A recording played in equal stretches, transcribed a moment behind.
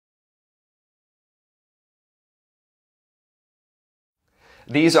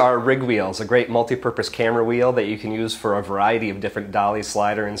These are RigWheels, a great multi-purpose camera wheel that you can use for a variety of different dolly,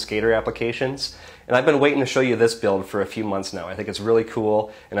 slider, and skater applications. And I've been waiting to show you this build for a few months now. I think it's really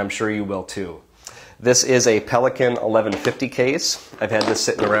cool, and I'm sure you will too. This is a Pelican 1150 case. I've had this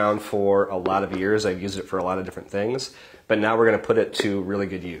sitting around for a lot of years. I've used it for a lot of different things, but now we're going to put it to really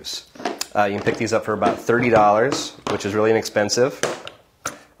good use. You can pick these up for about $30, which is really inexpensive.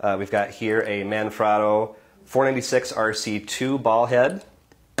 We've got here a Manfrotto 496 RC2 ball head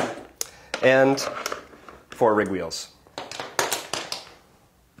and 4 RigWheels.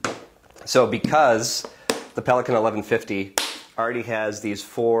 So because the Pelican 1150 already has these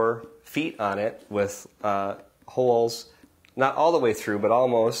 4 feet on it with holes, not all the way through, but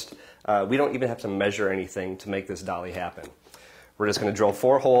almost, we don't even have to measure anything to make this dolly happen. We're just going to drill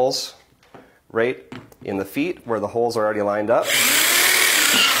 4 holes right in the feet where the holes are already lined up.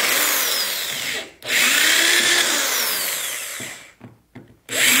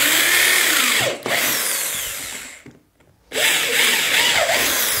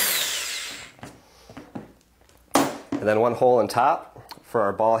 And then 1 hole on top for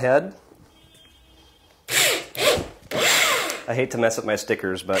our ball head. I hate to mess up my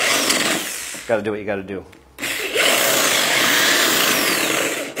stickers, but gotta do what you gotta do.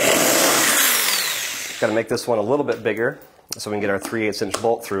 Gotta make this one a little bit bigger so we can get our 3/8 inch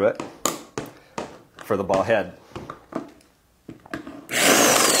bolt through it for the ball head.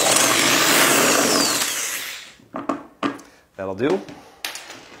 That'll do.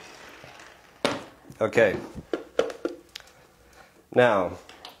 Okay. Now,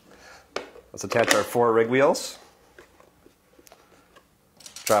 let's attach our 4 RigWheels.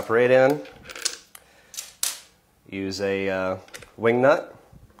 Drop right in. Use a wing nut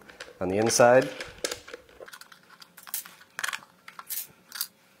on the inside.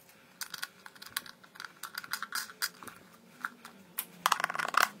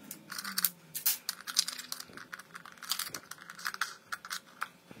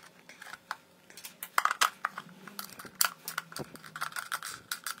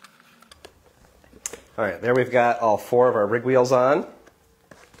 All right, there we've got all 4 of our RigWheels on.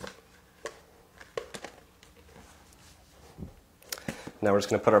 Now we're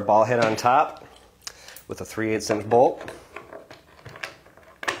just going to put our ball head on top with a 3/8 inch bolt.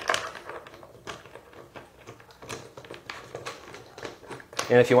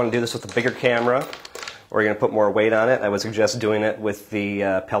 And if you want to do this with a bigger camera, or you're going to put more weight on it, I would suggest doing it with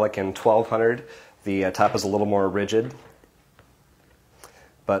the Pelican 1200. The top is a little more rigid.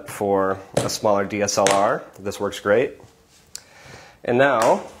 But for a smaller DSLR, this works great. And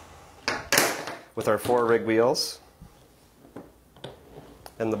now, with our 4 RigWheels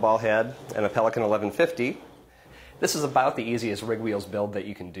and the ball head and a Pelican 1150, this is about the easiest RigWheels build that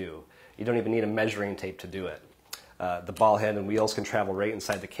you can do. You don't even need a measuring tape to do it. The ball head and wheels can travel right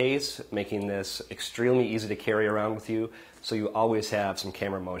inside the case, making this extremely easy to carry around with you, so you always have some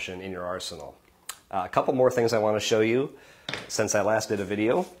camera motion in your arsenal. A couple more things I want to show you since I last did a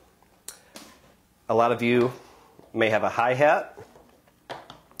video. A lot of you may have a hi-hat,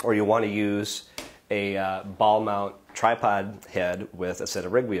 or you want to use a ball mount tripod head with a set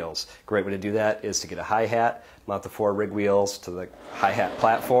of RigWheels. Great way to do that is to get a hi-hat, mount the 4 RigWheels to the hi-hat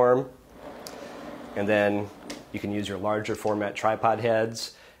platform, and then you can use your larger format tripod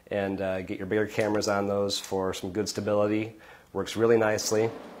heads and get your bigger cameras on those for some good stability. Works really nicely.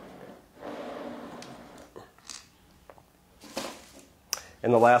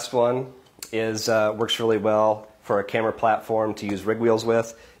 And the last one is works really well for a camera platform to use RigWheels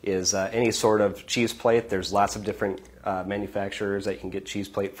with, is any sort of cheese plate. There's lots of different manufacturers that you can get cheese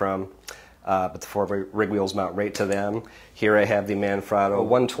plate from, but the 4 RigWheels mount right to them. Here I have the Manfrotto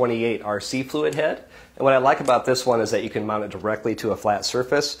 128 RC fluid head, and what I like about this one is that you can mount it directly to a flat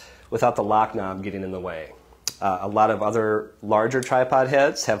surface without the lock knob getting in the way. A lot of other larger tripod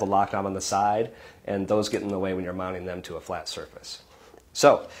heads have the lock knob on the side, and those get in the way when you're mounting them to a flat surface.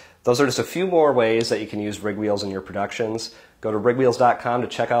 So, those are just a few more ways that you can use RigWheels in your productions. Go to rigwheels.com to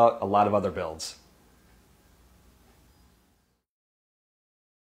check out a lot of other builds.